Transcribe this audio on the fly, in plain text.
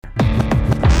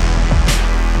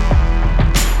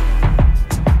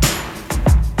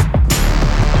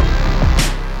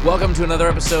Welcome to another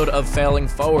episode of Failing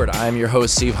Forward. I'm your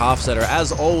host, Steve Hofstetter.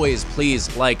 As always,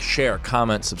 please like, share,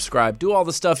 comment, subscribe. Do all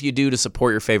the stuff you do to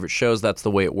support your favorite shows. That's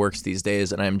the way it works these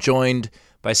days. And I'm joined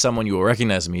by someone you will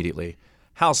recognize immediately,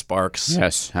 Hal Sparks.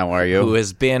 Yes, how are you? Who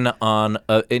has been on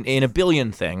in a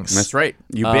billion things. That's right.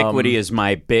 Ubiquity is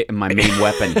my main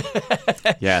weapon.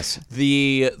 Yes.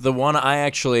 The one I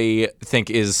actually think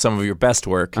is some of your best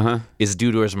work is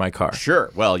Due Doors My Car.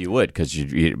 Sure. Well, you would, because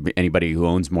anybody who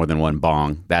owns more than one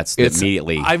bong,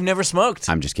 immediately. I've never smoked.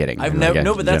 I'm just kidding. I've never.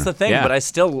 No, but that's the thing. Yeah. But I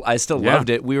still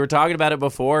loved it. We were talking about it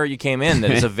before you came in.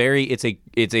 That it's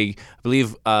a. I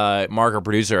believe Mark, our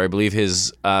producer, I believe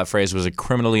his phrase was a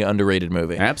criminally underrated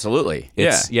movie. Absolutely.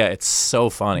 It's so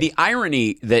funny. The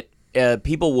irony that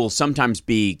people will sometimes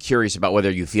be curious about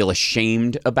whether you feel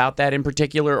ashamed about that in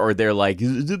particular, or they're like,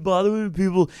 "Is it bothering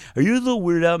people? Are you a little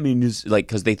weirded out?" I mean, just like,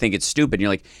 because they think it's stupid. And you're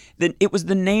like, then it was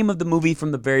the name of the movie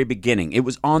from the very beginning. It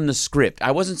was on the script.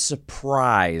 I wasn't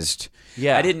surprised.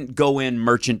 Yeah, I didn't go in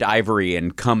Merchant Ivory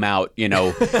and come out,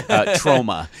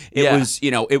 trauma.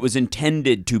 It was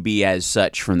intended to be as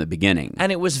such from the beginning,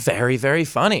 and it was very, very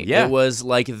funny. Yeah, it was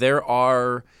like there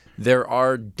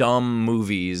are dumb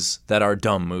movies that are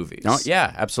dumb movies. Oh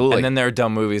yeah, absolutely. And then there are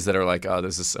dumb movies that are like, oh,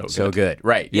 this is so good.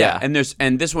 Right. Yeah. And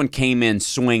this one came in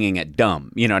swinging at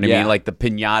dumb. You know what I mean? Like the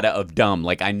piñata of dumb.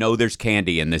 Like, I know there's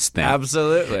candy in this thing.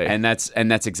 Absolutely. And that's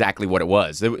exactly what it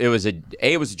was. It was a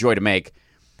joy to make.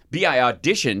 B, I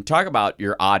auditioned. Talk about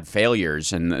your odd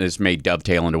failures, and this may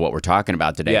dovetail into what we're talking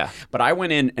about today. Yeah. But I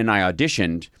went in and I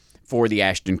auditioned for the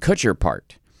Ashton Kutcher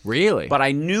part. Really? But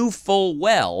I knew full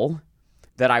well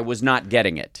that I was not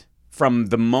getting it from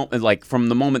the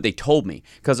moment they told me.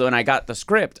 Because when I got the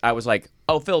script, I was like,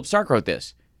 "Oh, Philip Stark wrote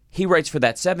this. He writes for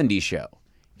that '70s show.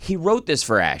 He wrote this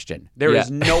for Ashton. There is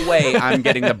no way I'm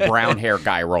getting the brown hair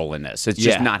guy role in this. It's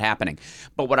just not happening."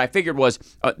 But what I figured was,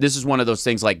 this is one of those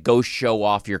things like, go show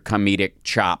off your comedic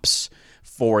chops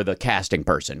for the casting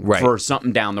person, for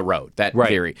something down the road, that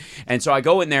theory. And so I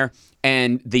go in there,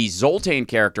 and the Zoltan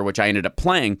character, which I ended up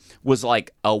playing, was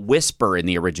like a whisper in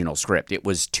the original script. It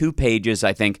was 2 pages,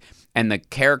 I think, and the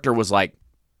character was like,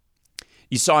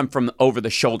 you saw him from over the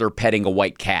shoulder petting a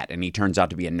white cat, and he turns out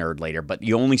to be a nerd later. But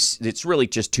it's really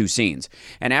just 2 scenes.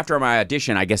 And after my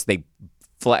audition, I guess they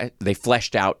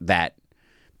fleshed out that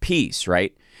piece,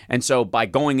 right? And so by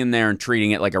going in there and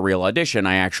treating it like a real audition,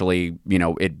 I actually,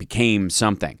 it became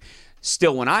something.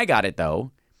 Still, when I got it,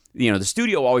 though, the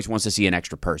studio always wants to see an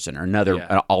extra person or another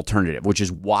alternative, which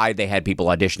is why they had people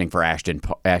auditioning for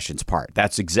Ashton's part.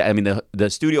 That's the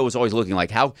studio was always looking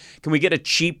like, how can we get a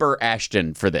cheaper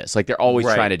Ashton for this? Like, they're always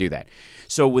trying to do that.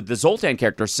 So with the Zoltan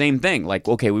character, same thing. Like,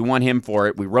 okay, we want him for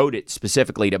it. We wrote it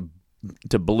specifically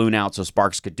to balloon out so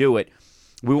Sparks could do it.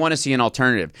 We want to see an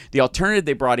alternative. The alternative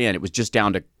they brought in, it was just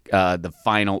down to the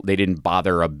final. They didn't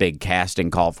bother a big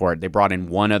casting call for it. They brought in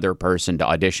one other person to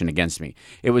audition against me.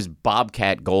 It was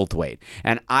Bobcat Goldthwait,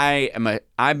 and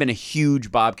I've been a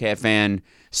huge Bobcat fan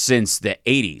since the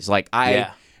 '80s.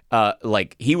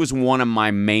 Like he was one of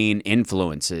my main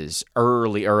influences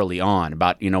early on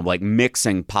about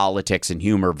mixing politics and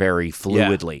humor very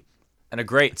fluidly. And a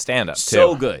great stand-up, too.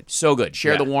 So good.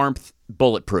 Share the warmth,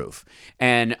 bulletproof.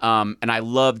 And I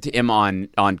loved him on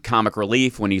Comic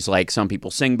Relief when he's like, some people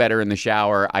sing better in the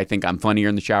shower. I think I'm funnier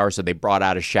in the shower. So they brought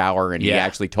out a shower, and he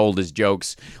actually told his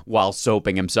jokes while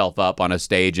soaping himself up on a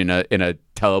stage in a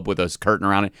tub with a curtain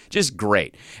around it. Just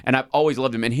great. And I've always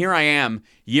loved him. And here I am,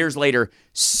 years later,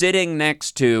 sitting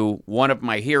next to one of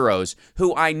my heroes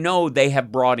who I know they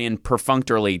have brought in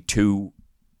perfunctorily to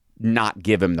not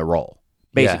give him the role.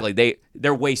 Basically,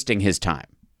 they're wasting his time.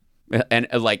 And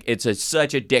it's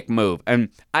such a dick move. And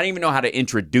I don't even know how to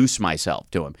introduce myself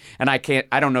to him. And I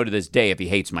don't know to this day if he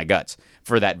hates my guts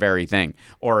for that very thing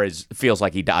or feels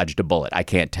like he dodged a bullet. I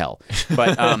can't tell.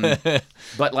 But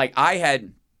I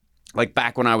had,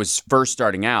 back when I was first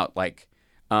starting out,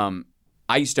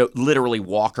 I used to literally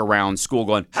walk around school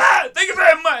going, thank you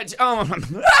very much.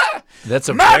 That's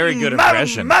a very good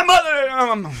impression. My mother.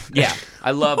 Yeah,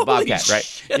 I love Bobcat, right?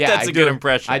 Shit, yeah, that's a good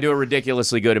impression. I do a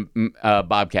ridiculously good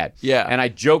Bobcat. Yeah. And I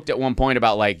joked at one point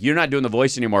about, you're not doing the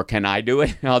voice anymore. Can I do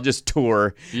it? I'll just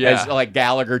tour as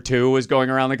Gallagher 2 was going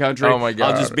around the country. Oh, my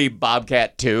God. I'll just be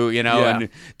Bobcat 2, and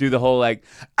do the whole, I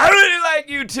really like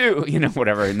you too,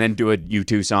 whatever, and then do a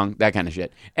U2 song, that kind of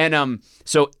shit. And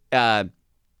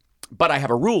but I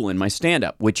have a rule in my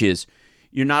stand-up, which is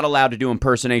you're not allowed to do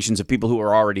impersonations of people who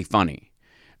are already funny.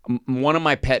 One of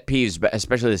my pet peeves,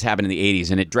 especially this happened in the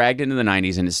 80s, and it dragged into the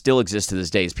 90s, and it still exists to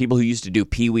this day, is people who used to do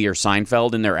Pee-wee or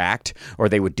Seinfeld in their act, or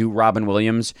they would do Robin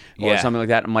Williams or something like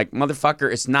that. I'm like,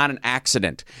 motherfucker, it's not an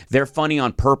accident. They're funny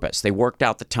on purpose. They worked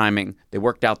out the timing. They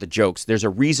worked out the jokes. There's a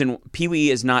reason.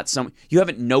 Pee-wee is not some... You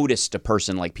haven't noticed a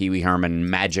person like Pee-wee Herman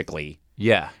magically...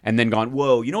 Yeah. And then gone,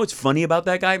 whoa, you know what's funny about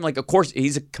that guy? I'm like, of course,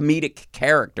 he's a comedic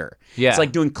character. Yeah. It's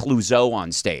like doing Clouseau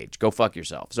on stage. Go fuck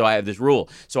yourself. So I have this rule.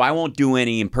 So I won't do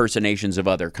any impersonations of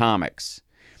other comics.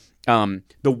 The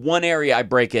one area I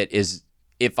break it is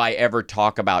if I ever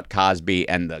talk about Cosby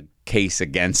and the case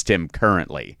against him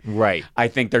currently. Right. I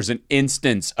think there's an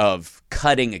instance of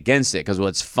cutting against it because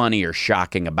what's funny or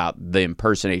shocking about the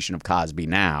impersonation of Cosby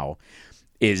now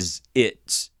is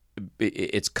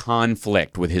it's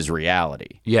conflict with his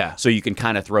reality. Yeah. So you can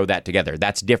kind of throw that together.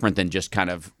 That's different than just kind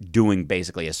of doing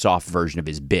basically a soft version of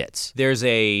his bits. There's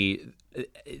a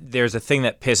thing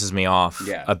that pisses me off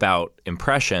about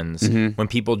impressions when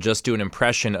people just do an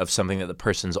impression of something that the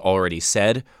person's already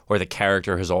said or the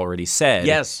character has already said.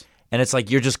 Yes. And it's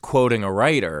like you're just quoting a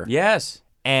writer. Yes.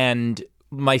 And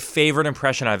my favorite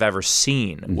impression I've ever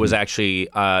seen was actually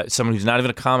someone who's not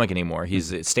even a comic anymore.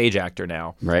 He's a stage actor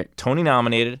now. Right. Tony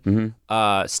nominated.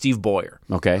 Steve Boyer.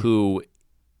 Okay. Who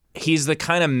he's the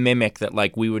kind of mimic that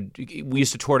like we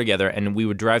used to tour together and we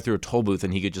would drive through a toll booth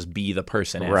and he could just be the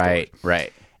person afterward.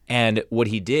 Right. And what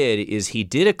he did is he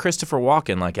did a Christopher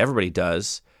Walken like everybody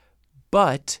does,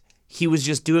 but he was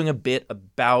just doing a bit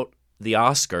about the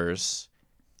Oscars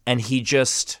and he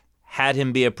just had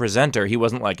him be a presenter. He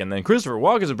wasn't like, and then Christopher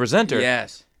Walken's a presenter.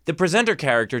 Yes. The presenter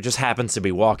character just happens to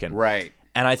be Walken. Right.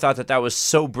 And I thought that was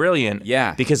so brilliant.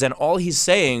 Yeah. Because then all he's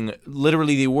saying,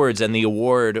 literally the words and the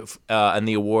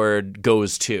award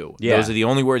goes to. Yeah. Those are the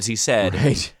only words he said.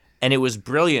 Right. And it was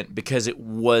brilliant because it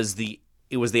was the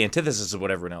antithesis of what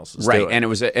everyone else was right, doing. and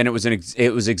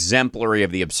it was exemplary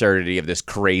of the absurdity of this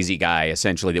crazy guy,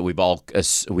 essentially that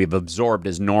we've absorbed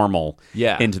as normal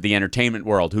into the entertainment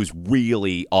world, who's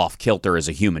really off kilter as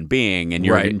a human being, and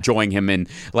you're enjoying him in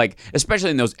like,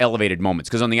 especially in those elevated moments.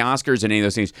 Because on the Oscars and any of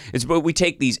those things, but we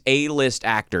take these A-list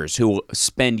actors who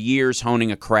spend years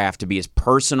honing a craft to be as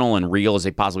personal and real as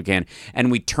they possibly can,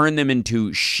 and we turn them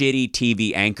into shitty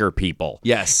TV anchor people.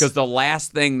 Yes, because the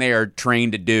last thing they are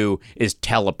trained to do is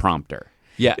teleprompter.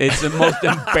 Yeah. It's the most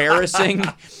embarrassing,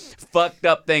 fucked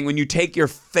up thing when you take your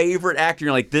favorite actor and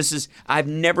you're like, I've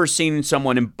never seen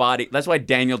someone embody. That's why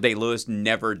Daniel Day-Lewis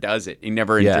never does it. He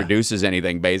never introduces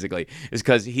anything, basically. Is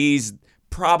because he's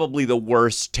probably the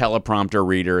worst teleprompter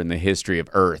reader in the history of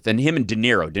Earth. And him and De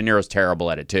Niro. De Niro's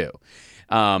terrible at it, too.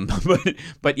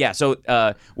 But yeah, so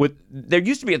there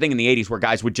used to be a thing in the 80s where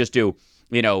guys would just do,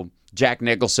 Jack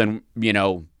Nicholson,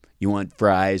 you want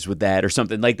fries with that or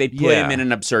something. Like they'd put him in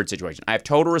an absurd situation. I have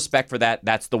total respect for that.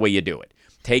 That's the way you do it.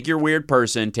 Take your weird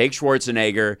person, take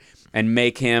Schwarzenegger, and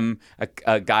make him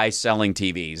a guy selling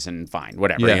TVs and fine,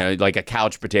 whatever. Like a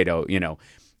couch potato,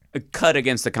 cut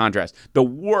against the contrast. The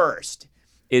worst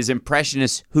is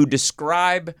impressionists who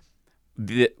describe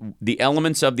the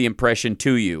elements of the impression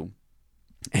to you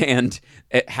and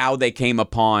how they came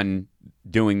upon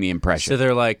doing the impression. So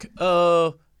they're like,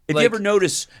 oh... If you ever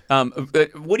notice,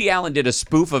 Woody Allen did a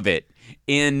spoof of it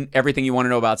in Everything You Want to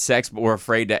Know About Sex But We're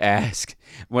Afraid to Ask,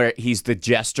 where he's the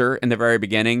jester in the very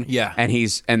beginning. Yeah. And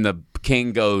the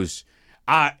king goes,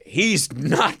 he's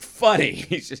not funny.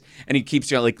 And he keeps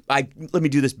going let me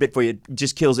do this bit for you. It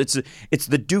just kills. It's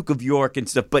the Duke of York and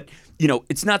stuff. But,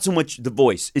 it's not so much the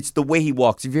voice. It's the way he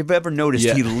walks. If you've ever noticed,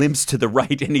 he limps to the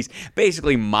right. And he's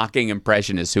basically mocking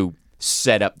impressionists who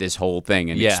set up this whole thing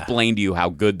and explain to you how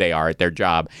good they are at their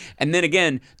job. And then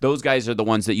again, those guys are the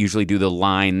ones that usually do the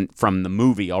line from the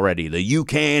movie already, the "you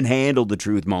can't handle the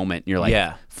truth" moment. And you're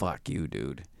like, fuck you,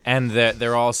 dude. And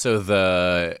they're also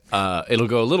the it'll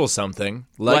go a little something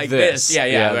like this.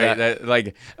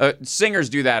 Singers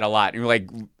do that a lot. And you're like,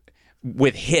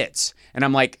 with hits. And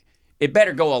I'm like, it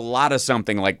better go a lot of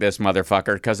something like this,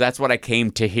 motherfucker, because that's what I came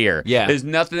to hear. Yeah. There's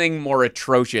nothing more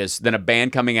atrocious than a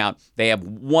band coming out. They have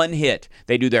one hit.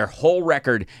 They do their whole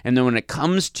record. And then when it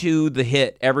comes to the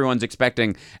hit, everyone's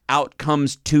expecting, out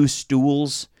comes two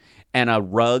stools and a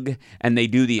rug, and they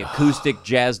do the acoustic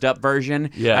jazzed up version.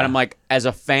 Yeah. And I'm like, as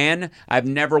a fan, I've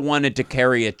never wanted to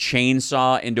carry a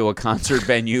chainsaw into a concert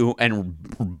venue and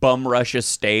bum rush a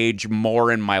stage more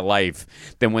in my life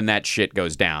than when that shit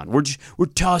goes down. We're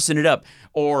tossing it up.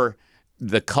 Or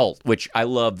The Cult, which I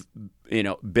love,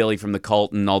 Billy from The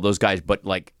Cult and all those guys, but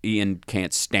like Ian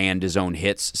can't stand his own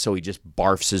hits, so he just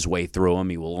barfs his way through them.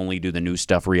 He will only do the new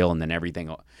stuff real, and then everything,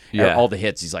 all the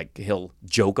hits, he'll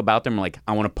joke about them. Like,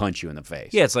 I want to punch you in the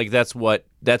face. Yeah, it's like that's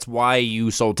why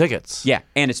you sold tickets. Yeah,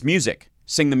 and it's music.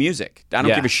 sing the music. I don't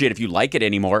Yeah. give a shit if you like it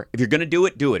anymore. If you're going to do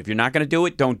it, do it. If you're not going to do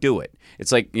it, don't do it.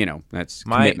 It's like, that's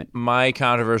commitment. My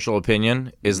controversial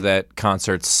opinion is that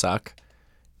concerts suck.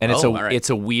 And all right. it's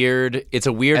a weird As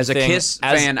a thing. Kiss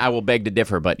fan, I will beg to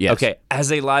differ, but yes. Okay,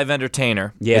 as a live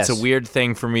entertainer, Yes. it's a weird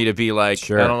thing for me to be like,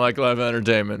 Sure. I don't like live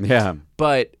entertainment. Yeah.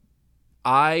 But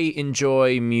I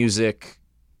enjoy music.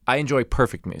 I enjoy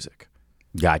perfect music.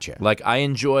 Gotcha. Like, I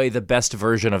enjoy the best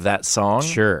version of that song,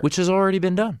 Sure. which has already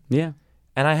been done. Yeah.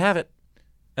 And I have it.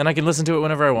 And I can listen to it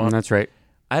whenever I want. That's right.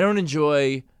 I don't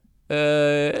enjoy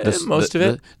most of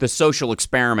it. The social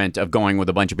experiment of going with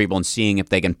a bunch of people and seeing if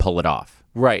they can pull it off.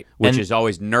 Right. Which And- is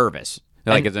always nervous.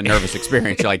 Like, it's a nervous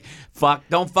experience. You're like,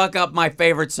 don't fuck up my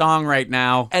favorite song right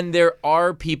now. And there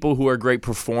are people who are great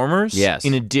performers, Yes.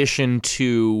 in addition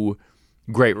to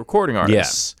great recording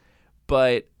artists.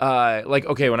 But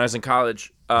okay, when I was in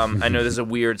college, I know there's a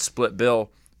weird split bill,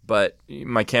 but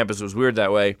my campus was weird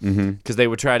that way because they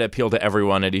would try to appeal to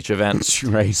everyone at each event.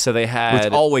 Right. So they had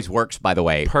Which always works, by the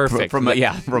way. Perfect. From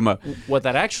a what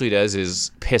that actually does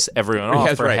is piss everyone off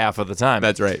That's for right. half of the time.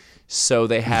 That's right. So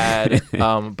they had,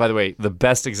 by the way, the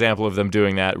best example of them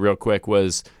doing that real quick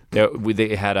was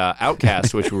they had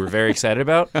Outcast, which we were very excited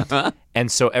about.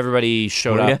 And so everybody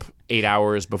showed Were ya? up 8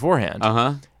 hours beforehand.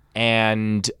 Uh-huh.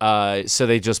 And so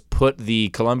they just put the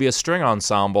Columbia String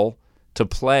Ensemble to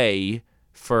play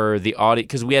for the audience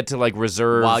because we had to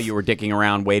reserve While you were dicking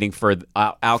around waiting for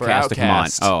Outcast to come on.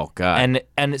 Outkast. Oh, God.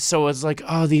 And so it's like,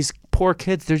 oh, these poor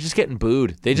kids, they're just getting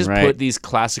booed. They just Right. put these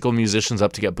classical musicians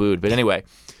up to get booed. But anyway,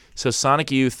 so Sonic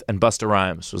Youth and Busta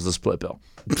Rhymes was the split bill.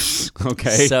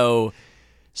 Okay. So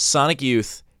Sonic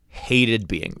Youth hated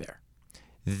being there.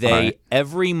 Right.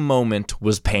 Every moment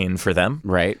was pain for them.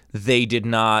 Right. They did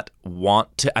not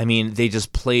want to. I mean, they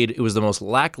just played. It was the most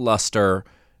lackluster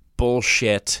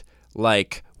bullshit.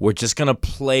 Like, we're just gonna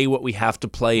play what we have to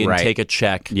play and Right. take a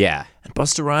check. Yeah. And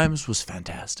Busta Rhymes was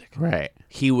fantastic. Right.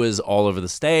 He was all over the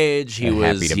stage. He Yeah,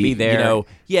 was happy to be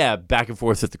there. back and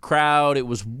forth with the crowd. It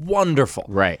was wonderful.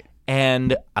 Right.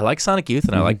 And I like Sonic Youth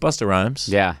and I like Busta Rhymes.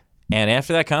 Yeah. And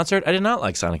after that concert, I did not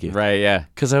like Sonic Youth. Right, yeah.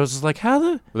 Because I was just like, how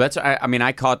the... Well, that's. I mean,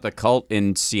 I caught the Cult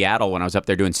in Seattle when I was up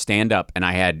there doing stand up, and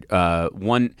I had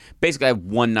one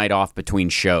night off between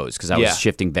shows because I was Yeah.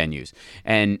 shifting venues,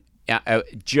 and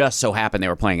it just so happened they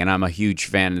were playing, and I'm a huge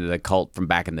fan of the Cult from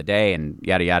back in the day, and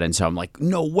yada yada, and so I'm like,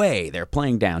 no way, they're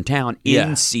playing downtown in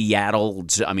Yeah. Seattle.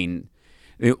 I mean.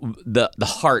 The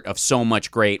heart of so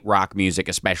much great rock music,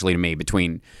 especially to me,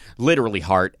 between literally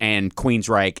heart and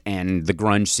Queensryche and the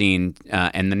grunge scene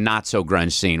and the not so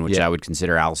grunge scene, which I would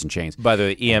consider Alice in Chains. By the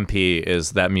way, EMP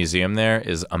is that museum there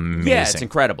is amazing. Yeah, it's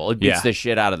incredible. It beats Yeah. the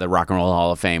shit out of the Rock and Roll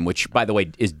Hall of Fame, which, by the way,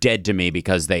 is dead to me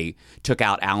because they took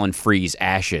out Alan Free's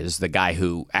ashes, the guy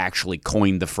who actually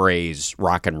coined the phrase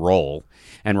rock and roll,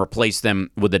 and replaced them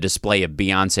with a display of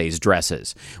Beyonce's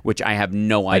dresses, which I have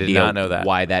no did idea not know that.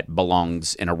 why that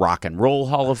belongs in a Rock and Roll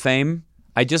Hall of Fame.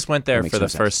 I just went there makes for no the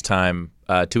sense. first time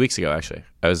 2 weeks ago, actually.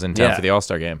 I was in town Yeah. for the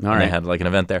All-Star game, and All they right. had an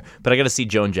event there. But I got to see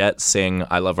Joan Jett sing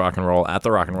I Love Rock and Roll at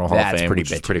the Rock and Roll Hall of That's Fame, pretty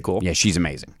which is bitchy. pretty cool. Yeah, she's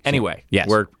amazing. Anyway, Yes.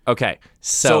 we're okay.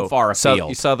 So far afield.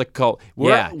 you saw the Cult.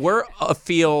 We're, Yeah. we're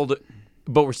afield,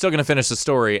 but we're still going to finish the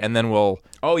story, and then we'll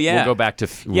we'll go back to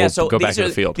so go back these to are,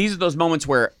 the field. These are those moments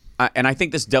where, and I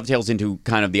think this dovetails into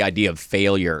kind of the idea of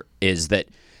failure, is that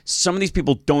some of these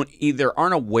people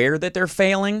aren't aware that they're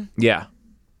failing, yeah.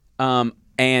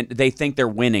 and they think they're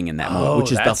winning in that moment,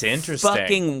 which is that's the interesting.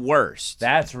 fucking worst.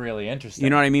 That's really interesting. You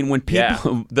know what I mean? When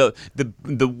people, Yeah.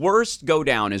 the worst go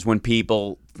down is when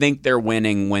people think they're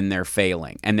winning when they're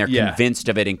failing, and they're Yeah. convinced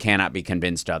of it and cannot be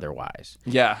convinced otherwise.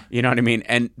 Yeah. You know what I mean?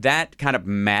 And that kind of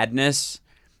madness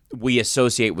we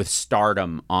associate with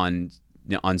stardom on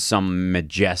some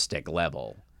majestic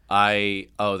level.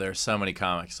 There's so many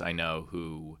comics I know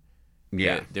who...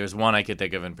 Yeah. There's one I could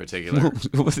think of in particular.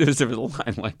 There's a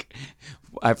line like,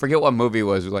 I forget what movie it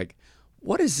was, like,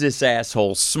 what is this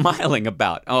asshole smiling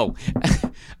about? Oh,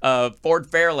 Ford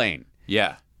Fairlane.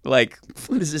 Yeah. Like,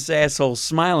 what is this asshole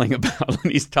smiling about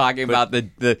when he's talking about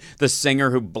the singer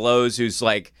who blows, who's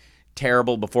like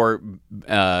terrible before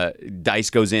Dice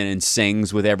goes in and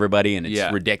sings with everybody, and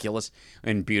it's ridiculous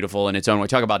and beautiful in its own way.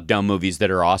 Talk about dumb movies that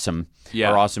are awesome,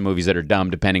 or awesome movies that are dumb,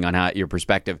 depending on your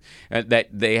perspective. That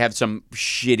they have some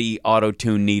shitty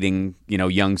auto-tune needing,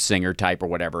 young singer type or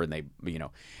whatever, and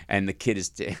and the kid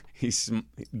he's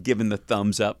giving the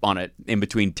thumbs up on it in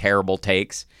between terrible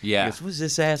takes. Yeah. He goes, what's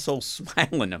this asshole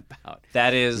smiling about?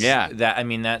 That is, Yeah.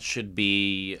 that should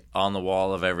be on the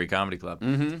wall of every comedy club.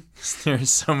 Mm-hmm. There's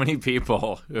so many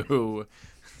people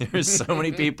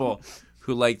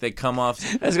who like they come off.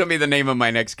 That's gonna be the name of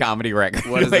my next comedy record.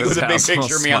 What is like, this with a big asshole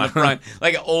picture of me on the smile? front,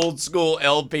 like an old school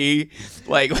LP,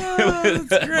 like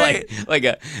that's great. like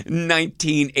a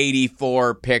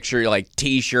 1984 picture, like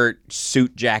T-shirt,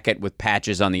 suit jacket with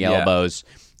patches on the elbows.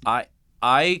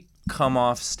 I come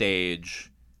off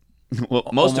stage. Well,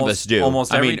 most of us do.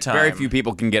 Almost every time. Very few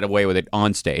people can get away with it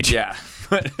on stage. Yeah.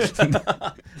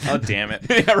 Oh damn it.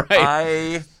 Yeah,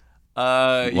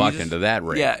 right. Walk just- into that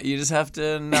ring. Yeah, you just have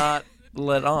to not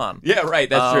let on. Yeah, right.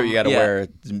 That's true. You got to yeah. wear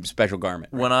a special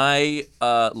garment. When I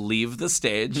leave the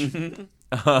stage,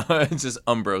 it's just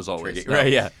Umbros always. Tricky.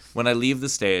 Right, yeah. When I leave the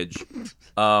stage,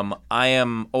 I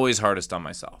am always hardest on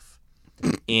myself.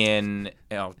 Damn it.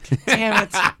 Damn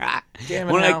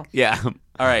it When now. yeah.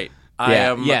 All right. I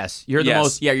Yeah. am. Yes. You're the yes.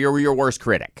 most. Yeah. You're your worst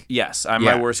critic. Yes, I'm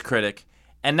Yeah. my worst critic.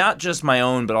 And not just my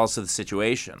own, but also the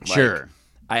situation. Like, Sure.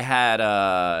 I had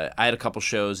a couple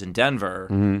shows in Denver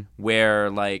Mm-hmm. where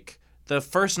like the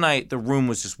first night the room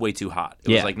was just way too hot. It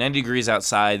Yeah. was like 90 degrees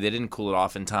outside. They didn't cool it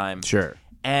off in time. Sure.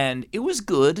 And it was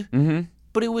good,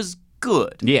 but it was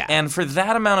good. Yeah. And for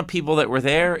that amount of people that were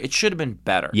there, it should have been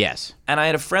better. Yes. And I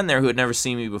had a friend there who had never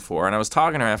seen me before, and I was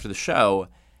talking to her after the show,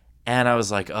 and I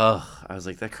was like, ugh. I was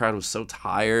like, that crowd was so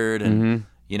tired, and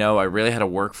you know, I really had to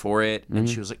work for it. And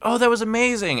she was like, oh, that was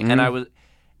amazing. And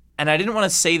I didn't want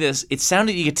to say this. It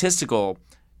sounded egotistical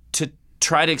to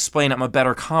try to explain I'm a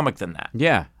better comic than that.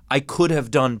 Yeah. I could have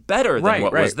done better than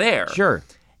what was there. Sure.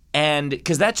 And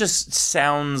because that just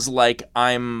sounds like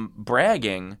I'm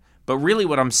bragging, but really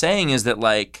what I'm saying is that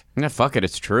like, Yeah, fuck it.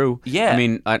 It's true. Yeah. I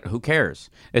mean, who cares?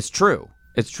 It's true.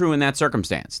 It's true in that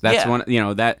circumstance. That's Yeah. one. You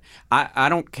know that I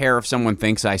don't care if someone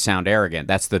thinks I sound arrogant.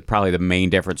 That's probably the main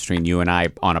difference between you and I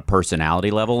on a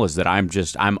personality level is that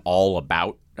I'm all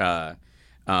about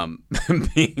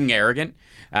being arrogant.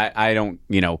 I don't.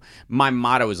 You know, my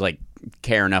motto is like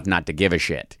care enough not to give a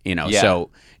shit. You know. Yeah.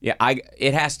 So yeah,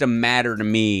 it has to matter to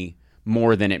me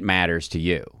more than it matters to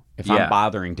you if Yeah. I'm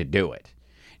bothering to do it.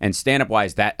 And stand-up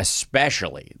wise, that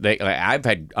especially, I've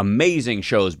had amazing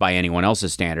shows by anyone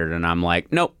else's standard, and I'm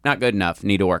like, nope, not good enough.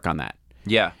 Need to work on that.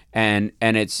 yeah. And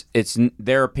it's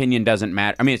their opinion doesn't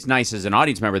matter. I mean, it's nice as an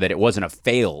audience member that it wasn't a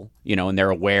fail, you know, and they're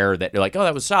aware that they're like, oh,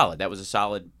 that was solid. That was a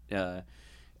solid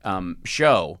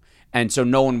show, and so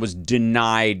no one was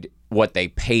denied what they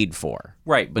paid for.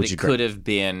 Right, but Which it is great.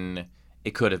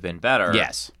 could have been better.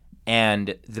 Yes.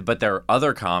 And but there are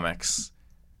other comics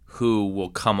who will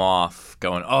come off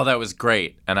going, "Oh, that was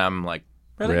great," and I'm like,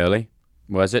 Really?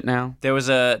 Was it now? There was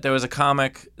a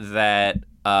comic that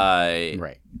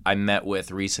Right. I met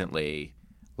with recently.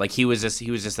 Like he was just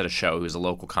at a show. He was a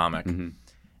local comic, and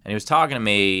he was talking to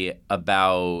me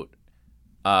about.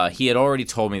 He had already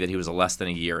told me that he was less than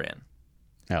a year in,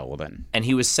 Oh, well then. and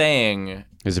he was saying.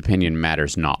 His opinion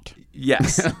matters not.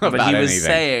 Yes, but About he was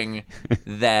anything.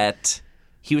 saying that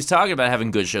he was talking about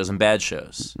having good shows and bad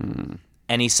shows.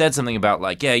 And he said something about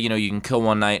like, yeah, you know, you can kill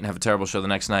one night and have a terrible show the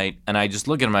next night. And I just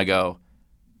look at him, I go,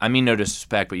 I mean no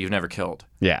disrespect, but you've never killed.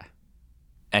 Yeah.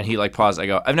 And he like paused. I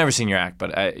go, I've never seen your act,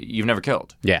 but you've never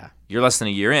killed. Yeah. You're less than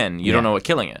a year in. You don't know what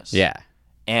killing is. Yeah.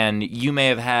 And you may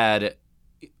have had,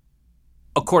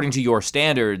 according to your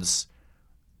standards,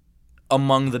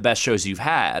 among the best shows you've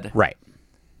had. Right.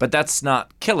 But that's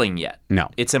not killing yet. No.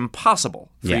 It's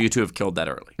impossible for Yeah. you to have killed that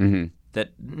early.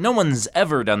 That no one's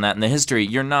ever done that in the history.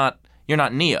 You're not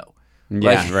Neo.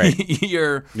 Yeah, right.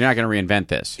 You're not going to reinvent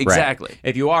this. Right. Exactly.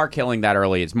 If you are killing that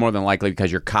early, it's more than likely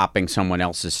because you're copying someone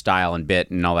else's style and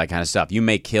bit and all that kind of stuff. You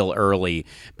may kill early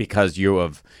because you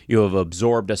have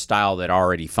absorbed a style that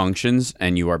already functions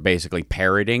and you are basically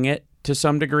parroting it to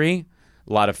some degree.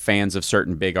 A lot of fans of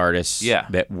certain big artists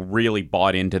that really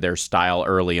bought into their style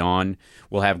early on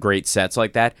will have great sets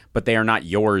like that, but they are not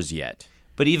yours yet.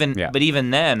 But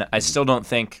even then, I still don't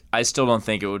think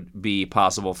it would be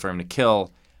possible for him to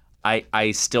kill.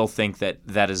 I still think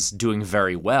that is doing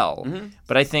very well.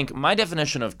 But I think my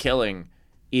definition of killing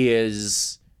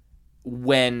is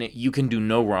when you can do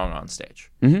no wrong on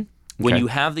stage. When you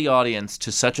have the audience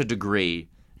to such a degree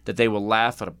that they will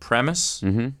laugh at a premise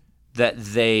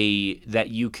that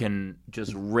you can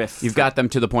just riff. You've got them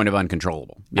to the point of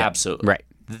uncontrollable. Yeah. Absolutely. Right.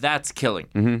 That's killing.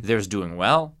 There's doing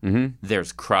well.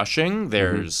 There's crushing.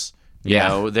 There's you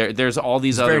know there's all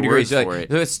these other words for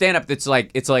it. Stand up. It's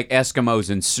like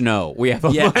Eskimos in snow. We have a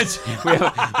bunch. We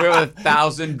have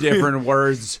 1,000 different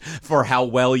words for how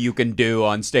well you can do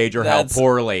on stage or how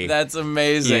poorly. That's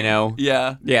amazing. You know.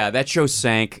 Yeah. Yeah. That show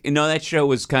sank. No, that show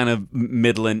was kind of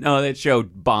middling. Oh, that show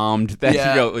bombed. That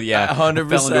show. Yeah. 100%.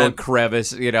 Fell into a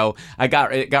crevice. You know. It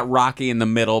got rocky in the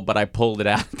middle, but I pulled it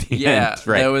out at the end.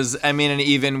 Right. That was. I mean, and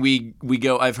even we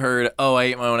go. I've heard. Oh, I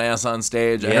ate my own ass on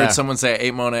stage. I heard someone say I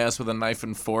ate my own ass with a knife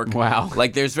and fork. Wow.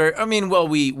 Like there's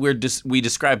we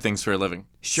describe things for a living.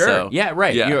 Sure. So, yeah.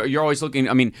 Right. yeah. You're always looking.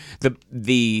 I mean,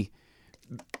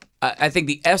 I think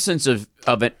the essence of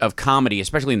comedy,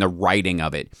 especially in the writing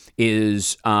of it,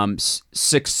 is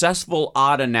successful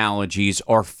odd analogies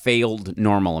or failed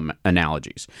normal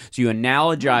analogies. So you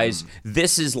analogize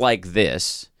this is like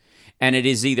this, and it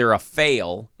is either a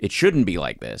fail, it shouldn't be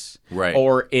like this, right?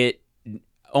 Or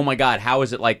oh my God, how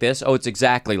is it like this? Oh, it's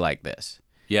exactly like this.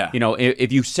 Yeah.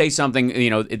 If you say something,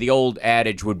 the old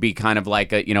adage would be kind of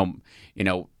like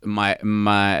my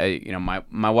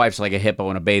wife's like a hippo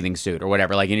in a bathing suit or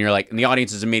whatever. Like, and you're like, and the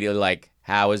audience is immediately like,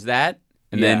 how is that?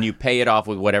 And then you pay it off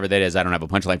with whatever that is. I don't have a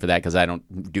punchline for that because I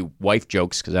don't do wife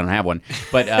jokes because I don't have one.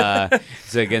 But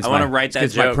it's against I want to write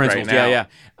that joke right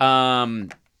now.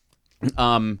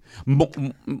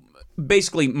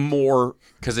 Basically, more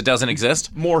because it doesn't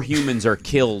exist. More humans are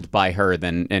killed by her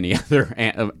than any other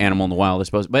animal in the wild, I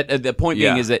suppose. But the point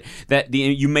being is that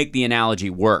you make the analogy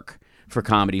work for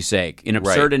comedy's sake. An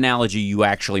absurd analogy you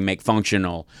actually make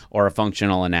functional, or a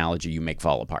functional analogy you make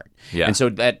fall apart. Yeah. And so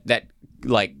that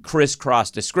like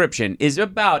crisscross description is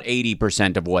about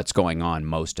 80% of what's going on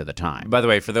most of the time. By the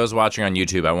way, for those watching on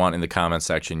YouTube, I want in the comments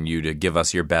section you to give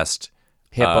us your best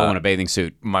hippo in a bathing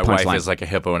suit. My wife is like a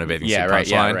hippo in a bathing suit.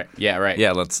 Punchline. Yeah, right.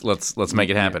 Yeah, let's make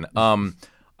it happen.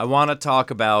 I want to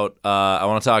talk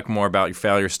more about your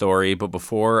failure story, but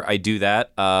before I do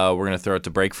that, we're gonna throw it to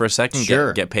break for a second.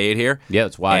 Sure. Get paid here. Yeah,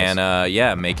 it's wise.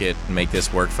 And make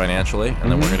this work financially, and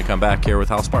then we're gonna come back here with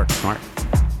Hal Sparks. Smart.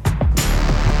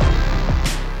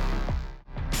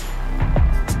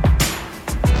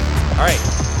 All right,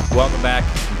 welcome back.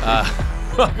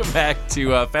 Welcome back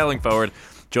to Failing Forward.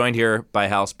 Joined here by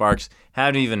Hal Sparks.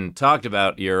 Haven't even talked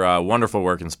about your wonderful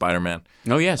work in Spider-Man.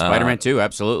 Oh, yeah, Spider-Man 2,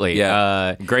 absolutely.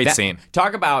 Yeah, great scene.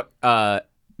 Talk about,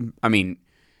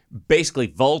 basically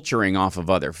vulturing off of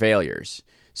other failures.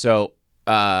 So,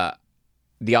 the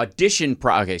audition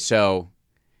okay, so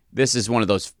this is one of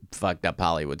those fucked up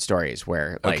Hollywood stories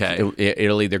where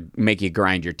it'll either make you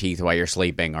grind your teeth while you're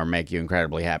sleeping or make you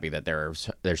incredibly happy that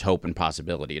there's hope and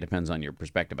possibility. It depends on your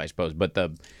perspective, I suppose. But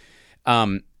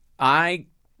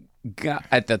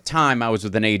at the time, I was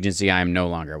with an agency I am no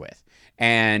longer with.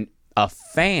 And a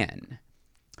fan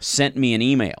sent me an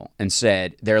email and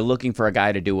said they're looking for a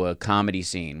guy to do a comedy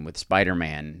scene with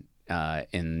Spider-Man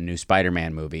in the new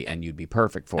Spider-Man movie, and you'd be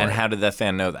perfect for it. And how did that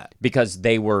fan know that? Because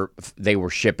they were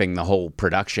shipping the whole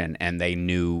production, and they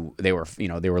knew they were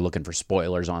looking for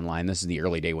spoilers online. This is the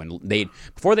early day when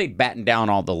before they'd batten down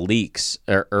all the leaks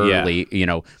early,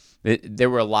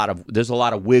 there's a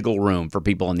lot of wiggle room for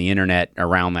people on the internet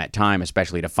around that time,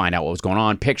 especially to find out what was going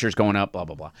on, pictures going up, blah,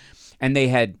 blah, blah. And they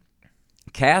had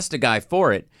cast a guy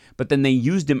for it, but then they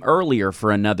used him earlier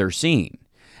for another scene.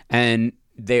 And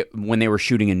when they were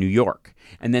shooting in New York.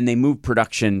 And then they moved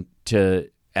production to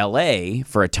LA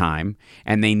for a time,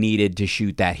 and they needed to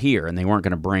shoot that here. And they weren't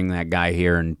going to bring that guy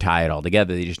here and tie it all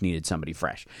together. They just needed somebody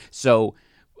fresh. So,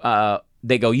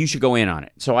 they go, you should go in on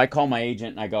it. So I call my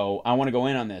agent and I go, I want to go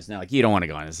in on this. And they're like, you don't want to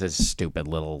go in. It's this stupid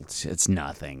little, it's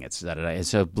nothing. It's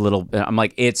a little, I'm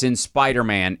like, it's in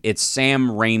Spider-Man. It's Sam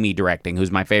Raimi directing,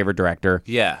 who's my favorite director.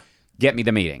 Yeah. Get me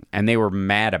the meeting. And they were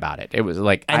mad about it. It was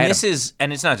like, and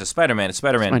it's not just Spider-Man, it's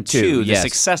Spider-Man 2. The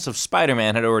success of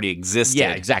Spider-Man had already existed.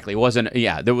 Yeah, exactly. It wasn't,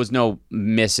 there was no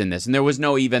miss in this. And there was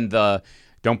no even the,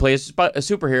 don't play a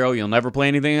superhero, you'll never play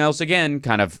anything else again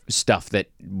kind of stuff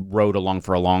that rode along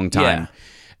for a long time.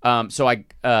 Yeah. So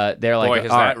they're like, boy,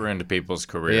 has that ruined people's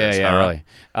careers. Really.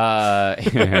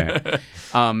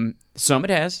 Some it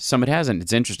has, some it hasn't.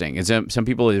 It's interesting. Some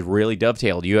people it really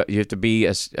dovetailed. You have to be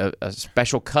a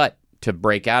special cut to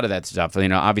break out of that stuff.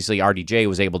 Obviously RDJ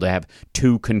was able to have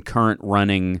two concurrent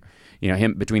running.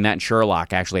 Him between that and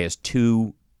Sherlock actually has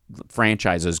two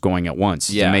franchises going at once.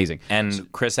 It's amazing. And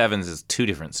Chris Evans is two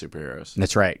different superheroes.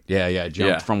 That's right. Yeah.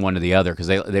 Jumped from one to the other because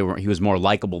he was more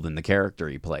likable than the character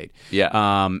he played.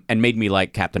 Yeah. And made me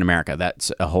like Captain America.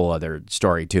 That's a whole other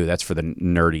story too. That's for the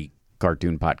nerdy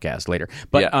cartoon podcast later.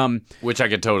 But which I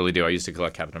could totally do. I used to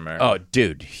collect Captain America. Oh,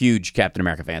 dude, huge Captain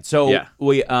America fan. So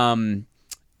we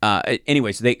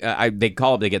anyways, they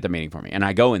call up, they get the meeting for me, and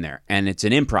I go in there, and it's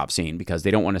an improv scene because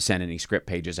they don't want to send any script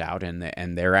pages out, and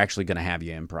they're actually going to have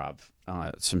you improv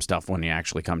some stuff when you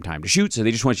actually come time to shoot. So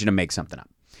they just want you to make something up.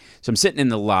 So I'm sitting in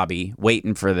the lobby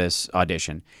waiting for this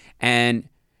audition, and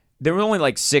there were only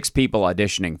like 6 people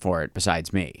auditioning for it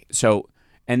besides me. So.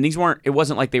 And it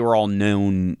wasn't like they were all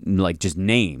known, like just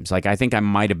names. Like I think I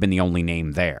might have been the only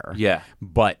name there. Yeah.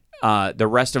 But the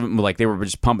rest of them, like they were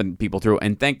just pumping people through.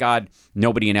 And thank God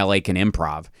nobody in LA can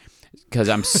improv. because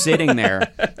I'm sitting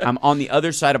there. I'm on the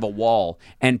other side of a wall,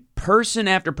 and person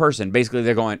after person, basically,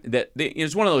 they're going.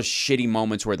 It's one of those shitty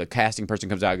moments where the casting person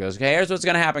comes out and goes, "Okay, here's what's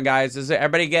gonna happen, guys.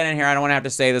 Everybody get in here. I don't want to have to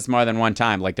say this more than one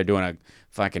time, like they're doing a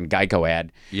fucking Geico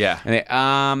ad." Yeah.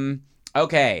 And they,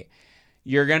 okay,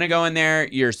 you're gonna go in there.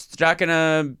 You're stuck in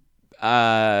a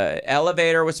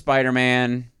elevator with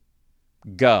Spider-Man.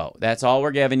 Go. That's all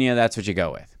we're giving you. That's what you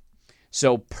go with.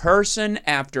 So person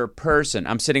after person,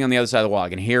 I'm sitting on the other side of the wall. I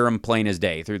can hear him plain as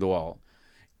day through the wall.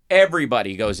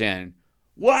 Everybody goes in.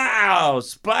 Wow,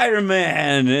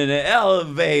 Spider-Man in an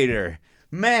elevator.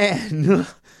 Man,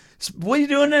 what are you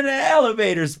doing in an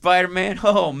elevator, Spider-Man?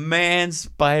 Oh, man,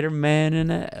 Spider-Man in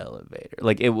an elevator.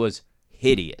 Like, it was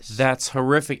hideous. That's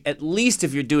horrific. At least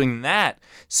if you're doing that,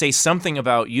 say something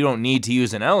about you don't need to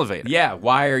use an elevator. Yeah,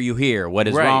 why are you here? What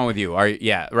is Right. wrong with you?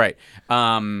 Yeah, right.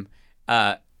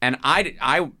 And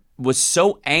I was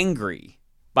so angry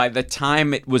by the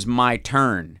time it was my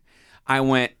turn. I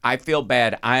went, I feel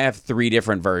bad. I have 3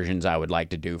 different versions I would like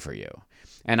to do for you.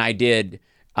 And I did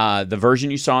the version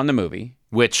you saw in the movie.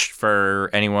 Which, for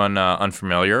anyone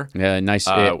unfamiliar, Nice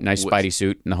Spidey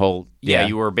suit and the whole. yeah,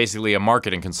 you were basically a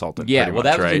marketing consultant. Yeah, pretty well,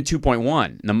 much, that was right? in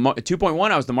 2.1.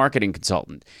 2.1, I was the marketing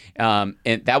consultant. And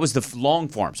that was the long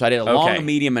form. So I did a long, a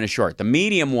medium, and a short. The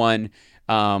medium one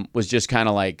was just kind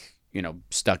of like,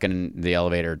 stuck in the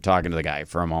elevator talking to the guy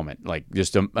for a moment, like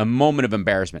just a moment of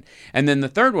embarrassment. And then the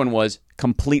third one was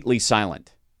completely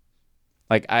silent.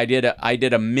 Like I did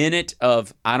a minute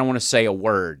of, I don't want to say a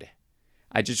word.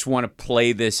 I just want to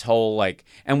play this whole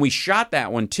and we shot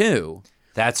that one too.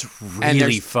 That's And really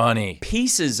there's funny.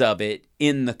 Pieces of it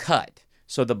in the cut.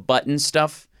 So the button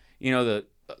stuff, Yeah.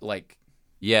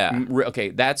 Okay,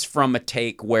 that's from a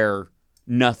take where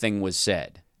nothing was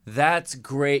said. That's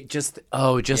great. Just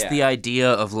the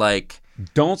idea of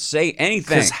Don't say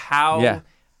anything. because how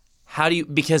do you,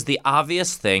 because the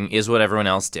obvious thing is what everyone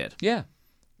else did. Yeah.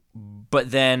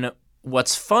 But then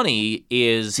what's funny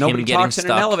is Nobody him getting talks stuck.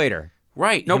 in an elevator.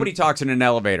 Right. Nobody talks in an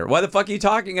elevator. Why the fuck are you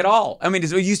talking at all? I mean,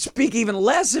 you speak even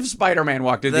less if Spider-Man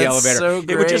walked in the That's elevator. so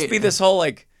It would just great. be this whole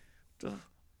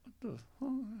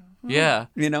Yeah.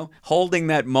 holding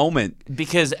that moment.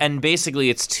 Because, and basically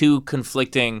it's two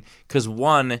conflicting, because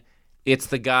one, it's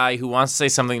the guy who wants to say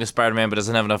something to Spider-Man but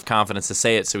doesn't have enough confidence to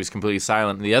say it, so he's completely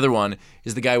silent. And the other one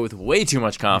is the guy with way too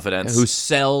much confidence. Who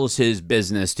sells his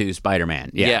business to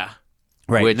Spider-Man. Yeah.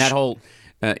 Right. Which, And that whole,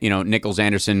 Nichols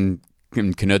Anderson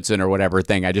Knudsen or whatever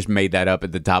thing, I just made that up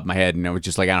at the top of my head, and it was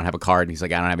just like, I don't have a card, and he's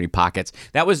like, I don't have any pockets.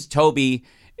 That was Toby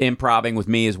improving with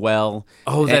me as well.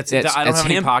 Oh, that's I don't have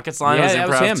any him. pockets line Yeah, was that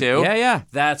improv was him. too. Yeah.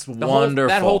 That's The wonderful.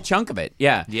 that whole chunk of it.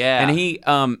 Yeah. Yeah. And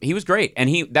he was great. And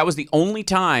that was the only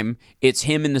time it's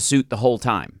him in the suit the whole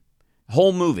time.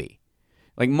 Whole movie.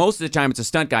 Like most of the time it's a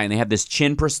stunt guy and they have this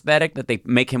chin prosthetic that they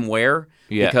make him wear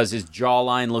because his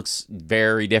jawline looks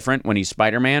very different when he's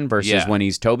Spider-Man versus when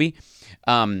he's Toby.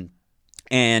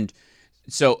 And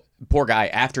so poor guy,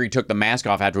 after he took the mask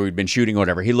off after we'd been shooting or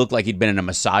whatever, he looked like he'd been in a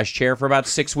massage chair for about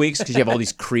 6 weeks because you have all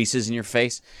these creases in your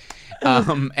face.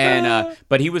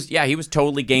 But he was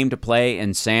totally game to play,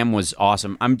 and Sam was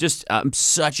awesome. I'm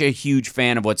such a huge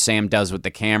fan of what Sam does with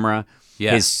the camera.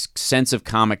 Yeah. His sense of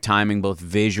comic timing, both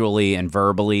visually and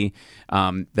verbally,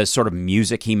 the sort of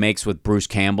music he makes with Bruce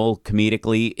Campbell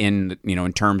comedically in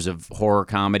terms of horror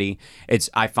comedy.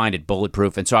 I find it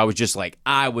bulletproof. And so I was just like,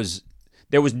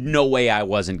 there was no way I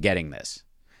wasn't getting this.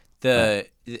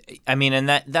 And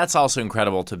that's also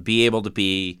incredible to be able to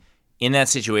be in that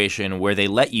situation where they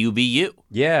let you be you.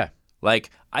 Yeah. Like,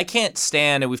 I can't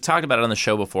stand, and we've talked about it on the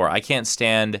show before, I can't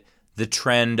stand the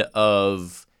trend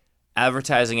of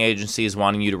advertising agencies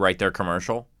wanting you to write their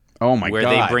commercial. Oh my where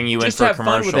God. Where they bring you just in for a have fun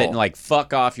commercial. with it and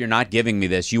fuck off, you're not giving me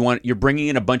this. You're bringing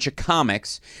in a bunch of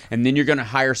comics, and then you're going to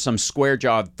hire some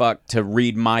square-jawed fuck to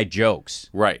read my jokes.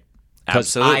 Right.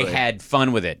 Because I had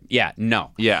fun with it. Yeah,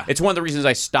 no. Yeah. It's one of the reasons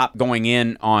I stopped going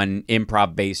in on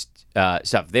improv-based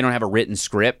stuff. If they don't have a written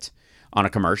script on a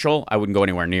commercial, I wouldn't go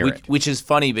anywhere near it. Which is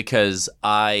funny because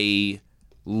I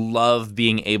love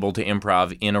being able to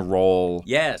improv in a role.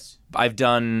 Yes. I've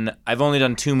only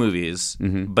done 2 movies,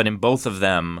 but in both of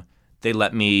them, they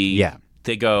let me,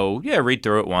 they go, read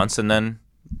through it once and then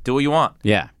do what you want.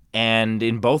 Yeah. And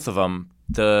in both of them,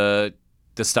 the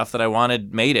stuff that I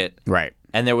wanted made it. Right.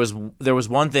 And there was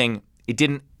one thing, it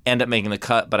didn't end up making the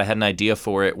cut, but I had an idea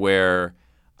for it where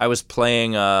I was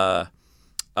playing I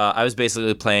was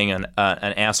basically playing an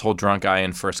asshole drunk guy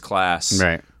in first class.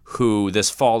 Right. Who this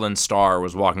fallen star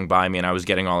was walking by me, and I was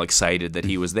getting all excited that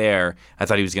he was there. I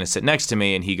thought he was going to sit next to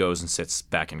me, and he goes and sits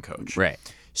back in coach. Right.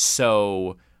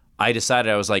 So I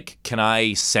decided, I was like, can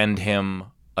I send him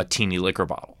a teeny liquor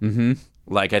bottle? Mm-hmm.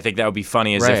 Like, I think that would be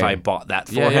funny as if I bought that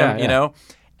for him, you know?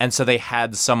 And so they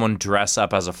had someone dress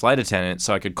up as a flight attendant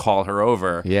so I could call her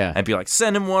over and be like,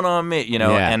 send him one on me, you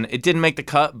know? And it didn't make the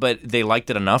cut, but they liked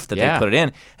it enough that they put it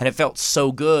in. And it felt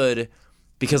so good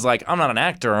because, like, I'm not an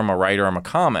actor, I'm a writer, I'm a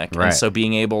comic. And so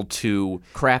being able to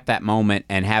craft that moment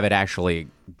and have it actually,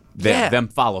 them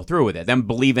follow through with it, them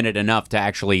believe in it enough to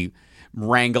actually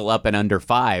wrangle up in under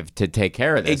 5 to take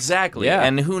care of this. Exactly. Yeah.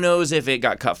 And who knows if it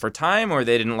got cut for time or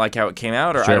they didn't like how it came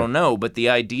out or I don't know. But the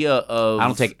idea of... I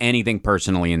don't take anything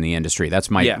personally in the industry. That's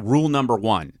my rule number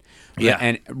 1. Yeah.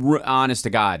 And honest to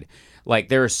God, like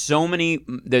there are so many...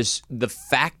 There's the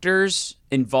factors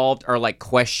involved are like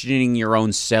questioning your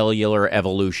own cellular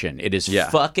evolution. It is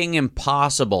fucking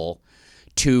impossible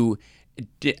to...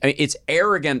 It's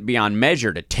arrogant beyond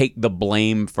measure to take the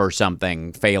blame for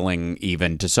something failing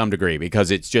even to some degree because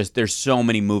it's just there's so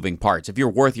many moving parts. If you're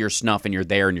worth your snuff and you're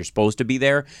there and you're supposed to be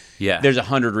there, there's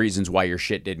 100 reasons why your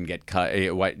shit didn't get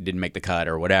cut, why it didn't make the cut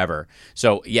or whatever.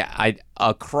 So I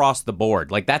across the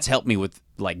board, like that's helped me with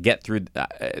like get through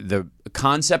the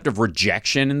concept of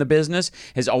rejection in the business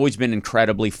has always been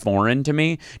incredibly foreign to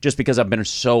me just because I've been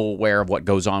so aware of what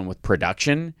goes on with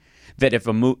production. That if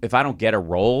I don't get a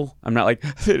role, I'm not like,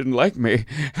 they didn't like me.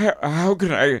 How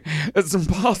can I? It's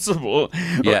impossible.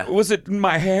 Yeah. Was it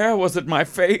my hair? Was it my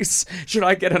face? Should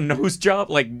I get a nose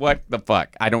job? Like, what the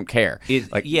fuck? I don't care.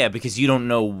 Because you don't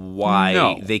know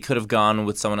why they could have gone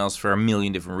with someone else for a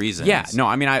million different reasons. Yeah, no,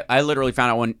 I mean, I literally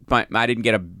found out when I didn't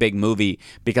get a big movie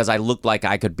because I looked like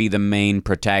I could be the main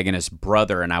protagonist's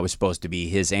brother and I was supposed to be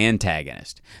his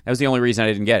antagonist. That was the only reason I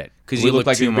didn't get it. Because you looked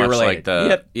like too much like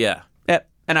the... Yep.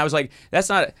 And I was like, that's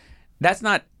not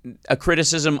a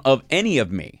criticism of any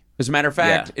of me. As a matter of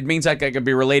fact, it means like I could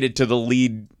be related to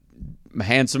the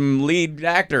handsome lead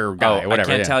actor guy or whatever.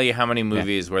 I can't tell you how many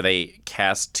movies where they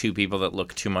cast 2 people that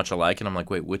look too much alike, and I'm like,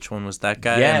 wait, which one was that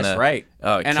guy? Yes, right.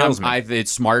 Oh, it kills me.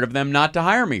 It's smart of them not to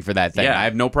hire me for that thing. Yeah. I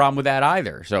have no problem with that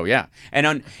either. So, yeah.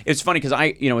 And it's funny because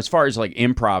as far as like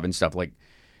improv and stuff, like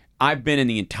I've been in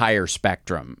the entire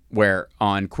spectrum where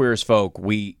on Queer as Folk,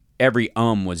 every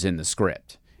was in the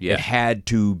script. Yeah. It had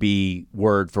to be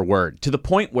word for word to the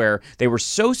point where they were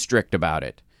so strict about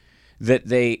it that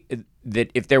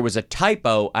if there was a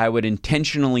typo, I would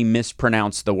intentionally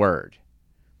mispronounce the word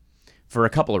for a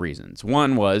couple of reasons.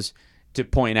 One was to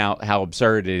point out how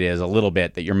absurd it is a little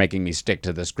bit that you're making me stick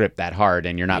to the script that hard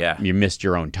and you missed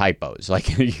your own typos.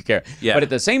 Like you care. Yeah. But at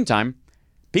the same time,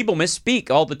 people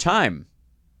misspeak all the time.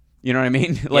 You know what I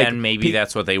mean? Like, and maybe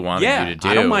that's what they wanted you to do.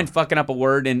 I don't mind fucking up a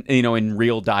word in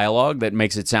real dialogue that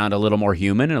makes it sound a little more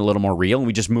human and a little more real, and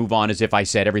we just move on as if I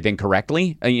said everything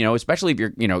correctly. Especially if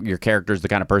your character's the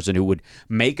kind of person who would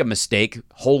make a mistake,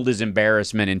 hold his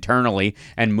embarrassment internally,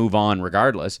 and move on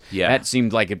regardless. Yeah. That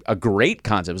seemed like a great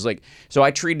concept. It was like, so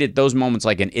I treated those moments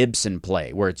like an Ibsen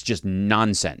play where it's just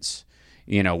nonsense.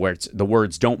 Where the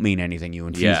words don't mean anything, you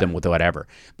infuse them with whatever.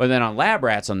 But then on Lab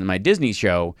Rats, on my Disney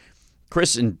show,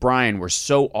 Chris and Brian were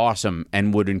so awesome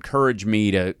and would encourage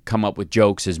me to come up with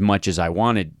jokes as much as I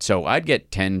wanted. So I'd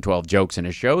get 10, 12 jokes in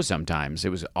a show sometimes. It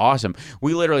was awesome.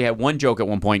 We literally had one joke at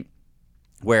one point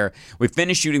where we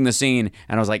finished shooting the scene,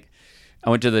 and I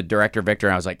went to the director, Victor,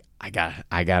 and I was like, I got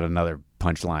another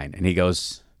punchline. And he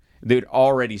goes, they'd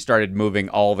already started moving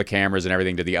all the cameras and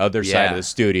everything to the other side of the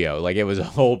studio. Like it was a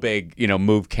whole big,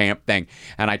 move camp thing.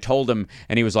 And I told him,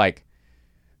 and he was like,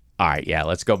 all right,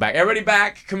 let's go back. Everybody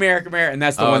back. Come here. And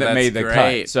that's the one that made the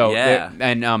cut. So,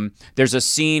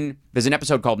 there's an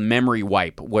episode called Memory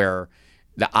Wipe where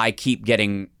I keep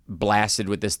getting blasted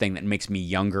with this thing that makes me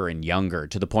younger and younger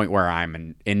to the point where I'm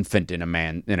an infant in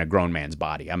a grown man's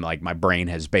body. I'm like, my brain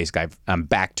has I'm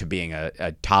back to being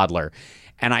a toddler.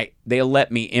 And they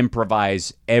let me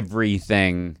improvise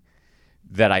everything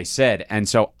that I said. And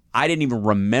so I didn't even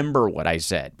remember what I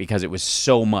said because it was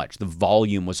so much. The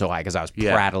volume was so high because I was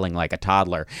prattling like a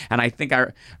toddler. And I think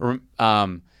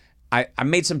I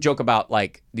made some joke about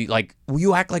like, will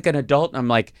you act like an adult? And I'm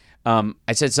like,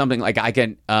 I said something like, I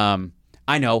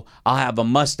know, I'll have a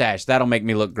mustache. That'll make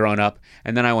me look grown up.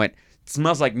 And then I went, it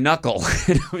smells like knuckle.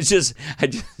 And it was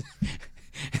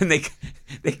and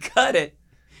they cut it.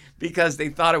 Because they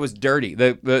thought it was dirty.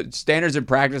 The standards and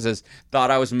practices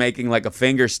thought I was making like a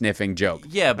finger sniffing joke.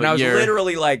 Yeah, but and I was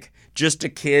literally like just a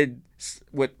kid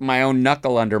with my own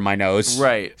knuckle under my nose.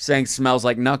 Right. Saying smells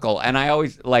like knuckle. And I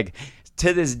always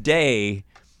to this day,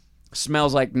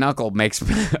 smells like knuckle makes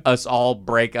us all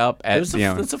break up. It's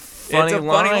a funny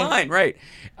line. Right.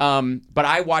 But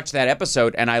I watched that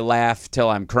episode and I laugh till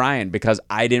I'm crying because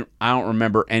I don't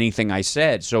remember anything I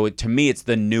said. So to me, it's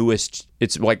the newest.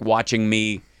 It's like watching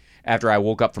me after I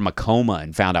woke up from a coma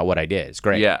and found out what I did. It's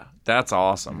great. Yeah, that's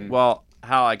awesome. Mm-hmm. Well,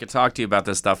 Hal, I could talk to you about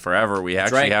this stuff forever. We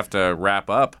actually right. have to wrap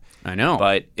up. I know.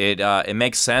 But it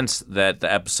makes sense that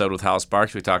the episode with Hal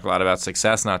Sparks, we talk a lot about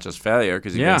success, not just failure,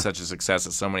 because you've been such a success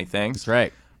at so many things. That's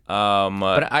right.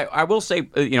 But I will say,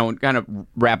 kind of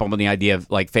wrap up on the idea of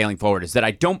like failing forward, is that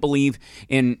I don't believe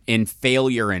in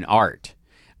failure in art.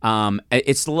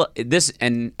 It's this,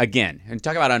 and again, and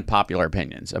talk about unpopular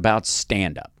opinions about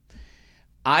stand-up.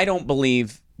 I don't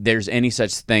believe there's any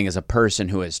such thing as a person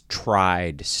who has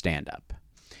tried stand-up.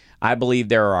 I believe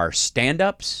there are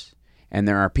stand-ups and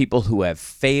there are people who have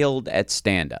failed at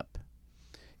stand-up.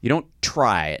 You don't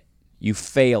try it, you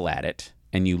fail at it,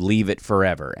 and you leave it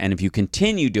forever. And if you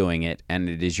continue doing it and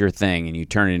it is your thing and you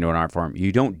turn it into an art form,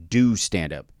 you don't do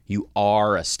stand-up. You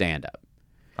are a stand-up.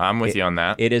 I'm with you on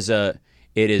that. It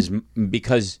is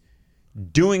because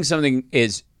doing something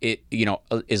is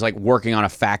like working on a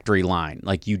factory line.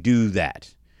 Like you do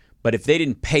that. But if they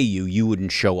didn't pay you, you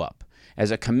wouldn't show up. As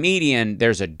a comedian,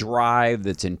 there's a drive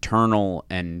that's internal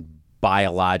and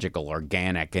biological,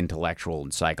 organic, intellectual,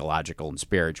 and psychological and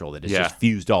spiritual that is just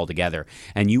fused all together.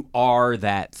 And you are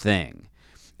that thing.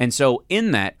 And so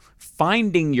in that,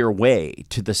 finding your way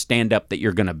to the stand-up that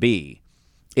you're going to be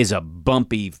is a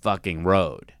bumpy fucking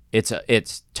road.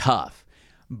 It's tough.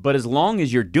 But as long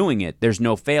as you're doing it, there's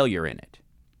no failure in it.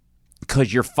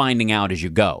 Because you're finding out as you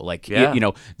go. Like,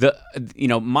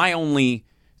 my only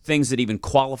things that even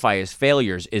qualify as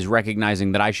failures is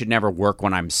recognizing that I should never work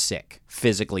when I'm sick,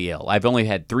 physically ill. I've only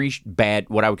had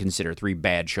what I would consider 3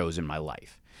 bad shows in my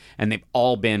life. And they've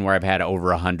all been where I've had over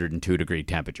 102 degree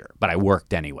temperature, but I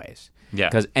worked anyways.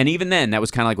 Yeah. And even then, that was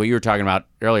kind of like what you were talking about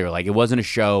earlier. Like, it wasn't a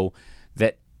show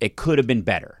that it could have been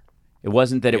better. It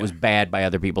wasn't that it was bad by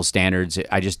other people's standards.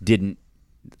 I just didn't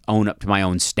own up to my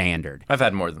own standard. I've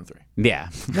had more than 3. Yeah.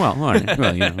 Well, all right.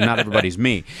 Not everybody's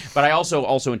me. But I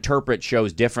also interpret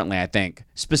shows differently, I think,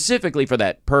 specifically for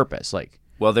that purpose. Like,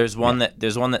 well, there's one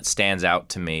that stands out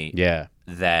to me. Yeah.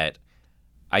 That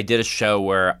I did a show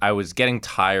where I was getting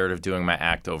tired of doing my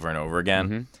act over and over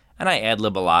again, and I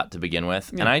ad-lib a lot to begin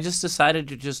with, and I just decided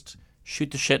to just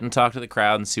shoot the shit and talk to the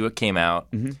crowd and see what came out.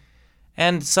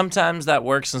 And sometimes that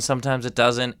works and sometimes it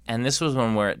doesn't, and this was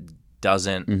one where it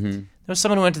doesn't. There was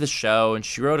someone who went to the show, and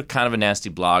she wrote a kind of a nasty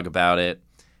blog about it.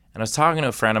 And I was talking to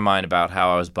a friend of mine about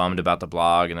how I was bummed about the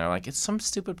blog, and they're like, it's some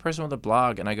stupid person with a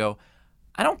blog. And I go,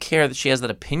 I don't care that she has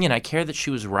that opinion. I care that she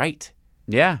was right.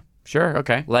 Yeah, sure,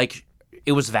 okay. Like,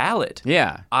 it was valid.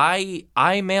 Yeah. I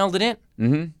mailed it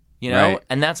in, Right.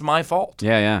 and that's my fault.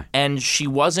 Yeah. And she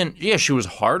wasn't, she was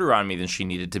harder on me than she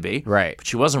needed to be. Right. But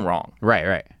she wasn't wrong.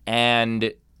 Right.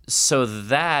 And so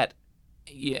that...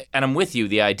 Yeah, and I'm with you.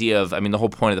 The idea of, the whole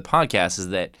point of the podcast is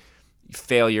that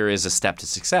failure is a step to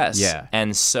success. Yeah.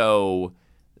 And so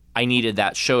I needed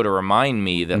that show to remind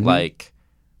me that, like,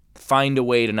 find a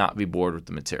way to not be bored with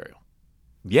the material.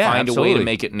 Yeah, Find absolutely. a way to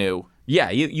make it new.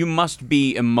 Yeah, you must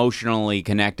be emotionally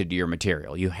connected to your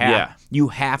material. You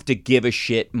have to give a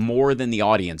shit more than the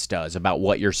audience does about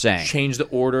what you're saying. Change the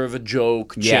order of a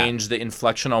joke. Change the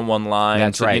inflection on one line.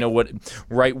 That's right.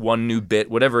 Write one new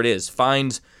bit. Whatever it is.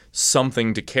 Find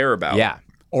something to care about. Yeah.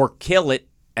 Or kill it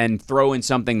and throw in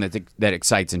something that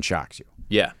excites and shocks you.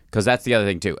 Yeah. Because that's the other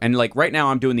thing, too. And, like, right now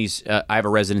I'm doing these I have a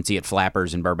residency at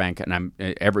Flappers in Burbank, and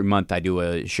every month I do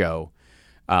a show,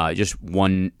 just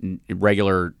one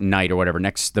regular night or whatever,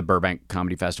 next to the Burbank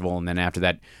Comedy Festival, and then after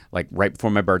that, like, right before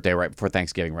my birthday, right before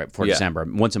Thanksgiving, right before December,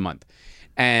 once a month.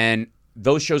 And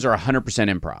those shows are 100%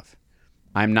 improv.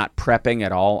 I'm not prepping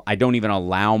at all. I don't even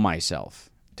allow myself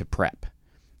to prep.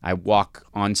 I walk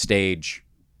on stage,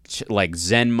 like,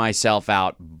 zen myself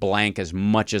out blank as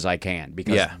much as I can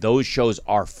because those shows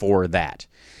are for that.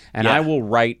 And I will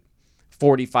write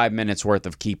 45 minutes worth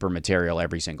of keeper material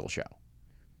every single show,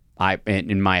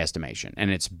 in my estimation.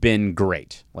 And it's been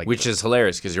great. Like, which is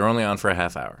hilarious because you're only on for a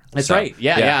half hour. That's right.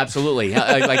 Yeah, absolutely.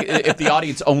 Like, if the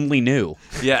audience only knew.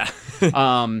 Yeah.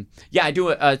 I do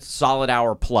a solid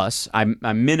hour plus. I'm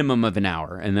a minimum of an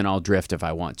hour, and then I'll drift if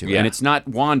I want to. Yeah. And it's not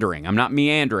wandering. I'm not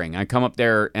meandering. I come up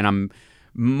there, and I'm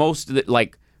most of the,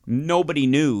 like, nobody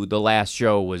knew the last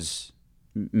show was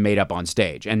made up on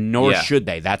stage, and nor should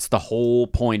they. That's the whole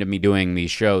point of me doing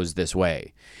these shows this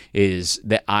way, is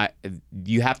that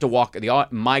you have to walk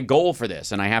my goal for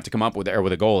this, and I have to come up with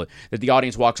a goal that the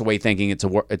audience walks away thinking it's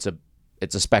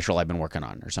a special I've been working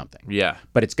on or something. Yeah.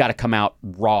 But it's got to come out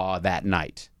raw that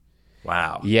night.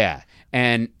 Wow. Yeah.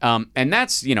 And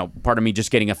that's, part of me just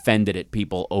getting offended at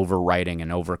people overwriting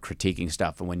and over critiquing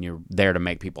stuff when you're there to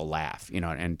make people laugh,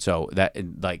 and so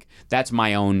that's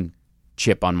my own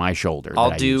chip on my shoulder.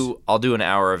 I'll that I use. do an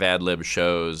hour of ad lib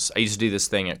shows. I used to do this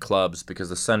thing at clubs because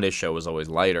the Sunday show was always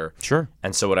lighter. Sure.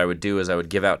 And so what I would do is I would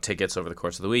give out tickets over the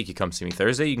course of the week. You come see me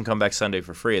Thursday, you can come back Sunday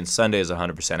for free, and Sunday is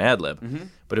 100% ad lib.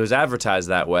 But it was advertised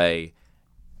that way,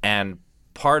 and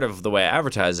part of the way I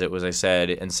advertised it was I said,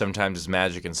 and sometimes it's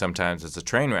magic and sometimes it's a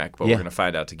train wreck, but we're going to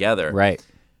find out together. Right.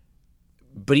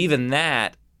 But even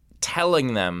that,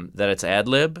 telling them that it's ad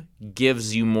lib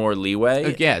gives you more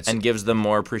leeway and gives them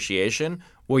more appreciation.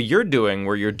 What you're doing,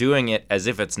 where you're doing it as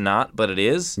if it's not, but it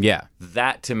is,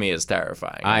 that to me is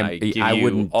terrifying. I give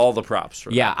you all the props for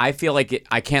that. Yeah, I feel like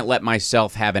I can't let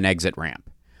myself have an exit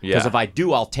ramp. Because if I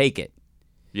do, I'll take it.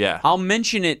 Yeah. I'll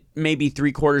mention it maybe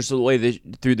 3/4 of the way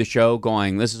through the show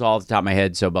going, this is all off the top of my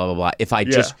head, so blah, blah, blah. If I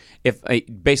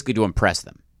basically to impress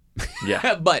them.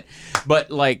 Yeah. but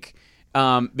like...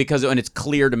 because when it's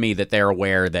clear to me that they're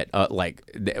aware that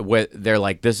they're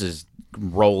like, this is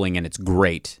rolling and it's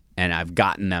great, and I've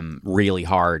gotten them really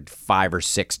hard 5 or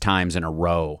 6 times in a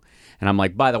row, and I'm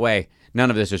like, by the way, none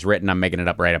of this is written, I'm making it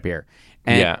up right up here,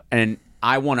 and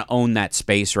I want to own that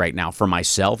space right now for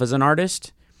myself as an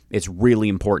artist. It's really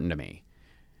important to me,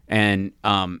 and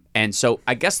so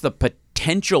I guess the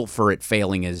potential for it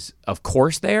failing is of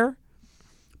course there,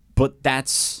 but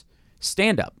that's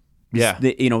stand up. Yeah.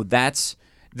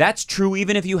 That's true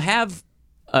even if you have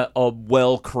a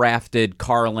well-crafted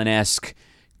Carlin-esque,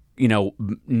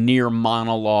 near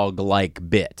monologue-like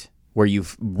bit where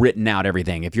you've written out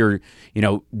everything. If you're,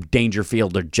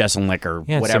 Dangerfield or Jesselnick or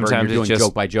whatever, and you're doing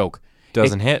joke by joke.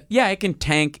 Doesn't hit. Yeah, it can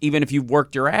tank even if you've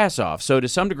worked your ass off. So to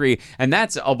some degree, and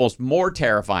that's almost more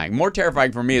terrifying. More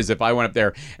terrifying for me is if I went up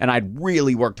there and I'd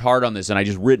really worked hard on this and I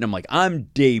just written them like, I'm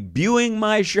debuting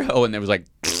my show, and it was like...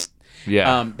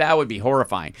 that would be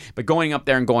horrifying. But going up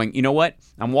there and going, you know what?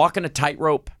 I'm walking a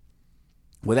tightrope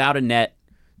without a net.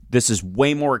 This is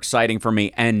way more exciting for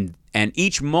me. And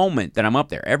each moment that I'm up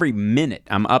there, every minute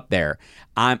I'm up there,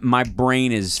 my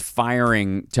brain is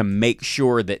firing to make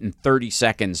sure that in 30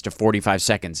 seconds to 45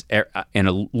 seconds in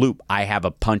a loop, I have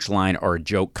a punchline or a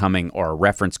joke coming or a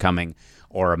reference coming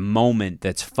or a moment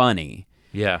that's funny.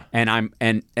 Yeah.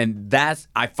 And that's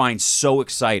I find so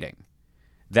exciting.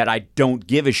 That I don't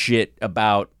give a shit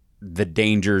about the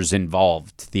dangers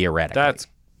involved, theoretically.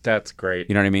 That's great.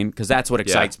 You know what I mean? Because that's what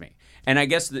excites me. And I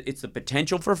guess it's the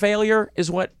potential for failure is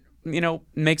what,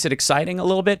 makes it exciting a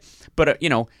little bit. But,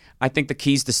 I think the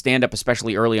keys to stand-up,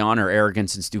 especially early on, are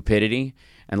arrogance and stupidity.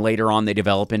 And later on, they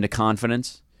develop into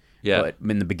confidence. Yeah. But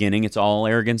in the beginning, it's all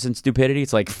arrogance and stupidity.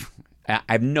 It's like... I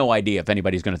have no idea if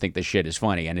anybody's going to think this shit is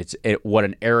funny, and what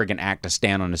an arrogant act to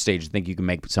stand on a stage and think you can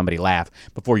make somebody laugh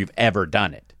before you've ever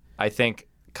done it. I think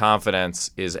confidence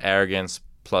is arrogance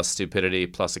plus stupidity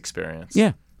plus experience.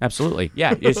 Yeah, absolutely.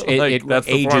 Yeah, that's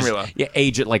the formula. You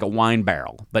age it like a wine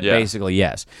barrel, but basically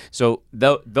yes. So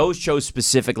those shows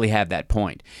specifically have that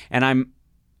point, and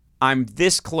I'm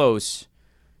this close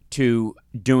to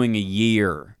doing a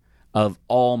year of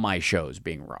all my shows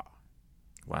being raw.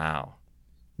 Wow.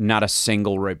 Not a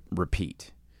single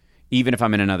repeat, even if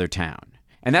I'm in another town.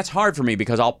 And that's hard for me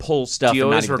because I'll pull stuff. Do you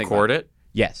and always not even record it?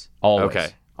 Yes, always. Okay,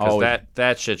 because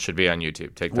that shit should be on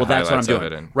YouTube. Take the that's what I'm highlights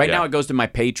doing. Right now it goes to my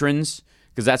patrons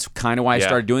because that's kind of why I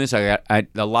started doing this. A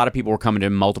lot of people were coming to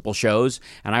multiple shows,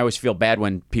 and I always feel bad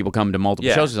when people come to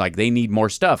multiple shows. It's like they need more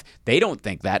stuff. They don't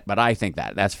think that, but I think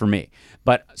that. That's for me.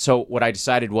 But so what I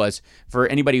decided was for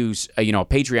anybody who's a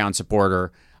Patreon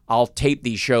supporter, I'll tape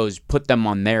these shows, put them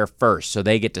on there first so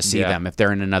they get to see them if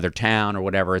they're in another town or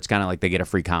whatever. It's kind of like they get a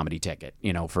free comedy ticket,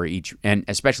 for each, and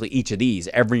especially each of these.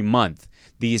 Every month,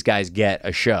 these guys get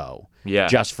a show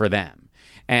just for them.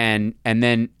 And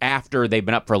then after they've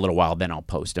been up for a little while, then I'll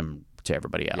post them to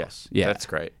everybody else. Yeah. That's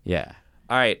great. Yeah.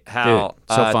 All right, Hal,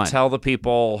 dude, so fun. Tell the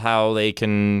people how they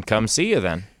can come see you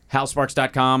then.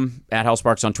 HalSparks.com, at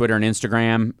HalSparks on Twitter and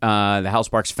Instagram, the Hal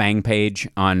Sparks Fang page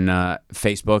on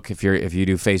Facebook if you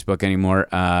do Facebook anymore,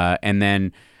 and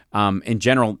then in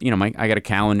general, I got a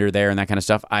calendar there and that kind of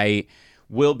stuff. I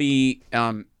will be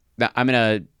I'm in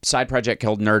a side project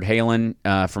called Nerd Halen.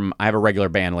 I have a regular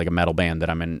band, like a metal band that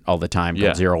I'm in all the time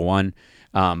called 01.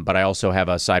 But I also have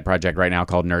a side project right now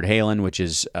called Nerd Halen, which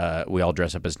is we all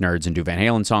dress up as nerds and do Van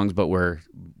Halen songs, but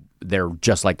they're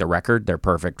just like the record. They're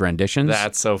perfect renditions.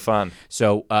 That's so fun.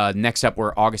 So next up,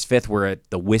 August 5th, we're at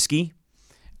the Whiskey,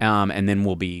 and then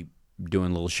we'll be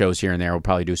doing little shows here and there. We'll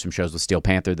probably do some shows with Steel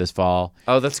Panther this fall.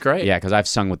 Oh, that's great. Yeah, because I've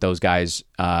sung with those guys.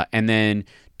 And then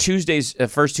Tuesdays,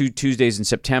 first 2 Tuesdays in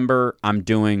September, I'm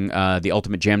doing the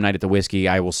Ultimate Jam Night at the Whiskey.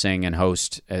 I will sing and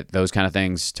host those kind of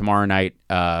things. Tomorrow night,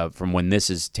 from when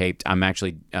this is taped, I'm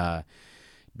actually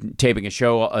taping a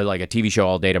show, like a TV show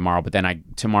all day tomorrow, but then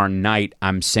tomorrow night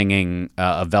I'm singing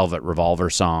a Velvet Revolver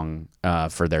song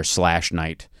for their Slash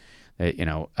night.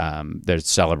 They're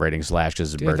celebrating Slash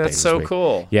because his birthday. That's so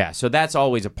cool. Yeah, so that's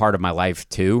always a part of my life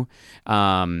too,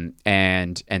 and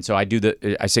so I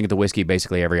sing at the Whiskey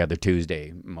basically every other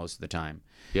Tuesday most of the time.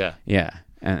 Yeah. Yeah.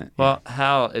 Well,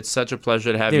 Hal, it's such a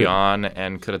pleasure to have you on,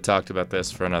 and could have talked about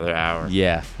this for another hour.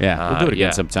 Yeah, we'll do it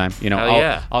again sometime.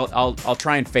 I'll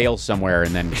try and fail somewhere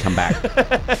and then come back.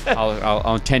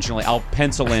 I'll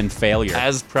pencil in failure.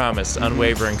 As promised,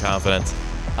 unwavering confidence.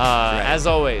 As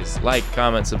always, like,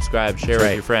 comment, subscribe, share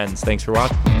with your friends. Thanks for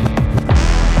watching.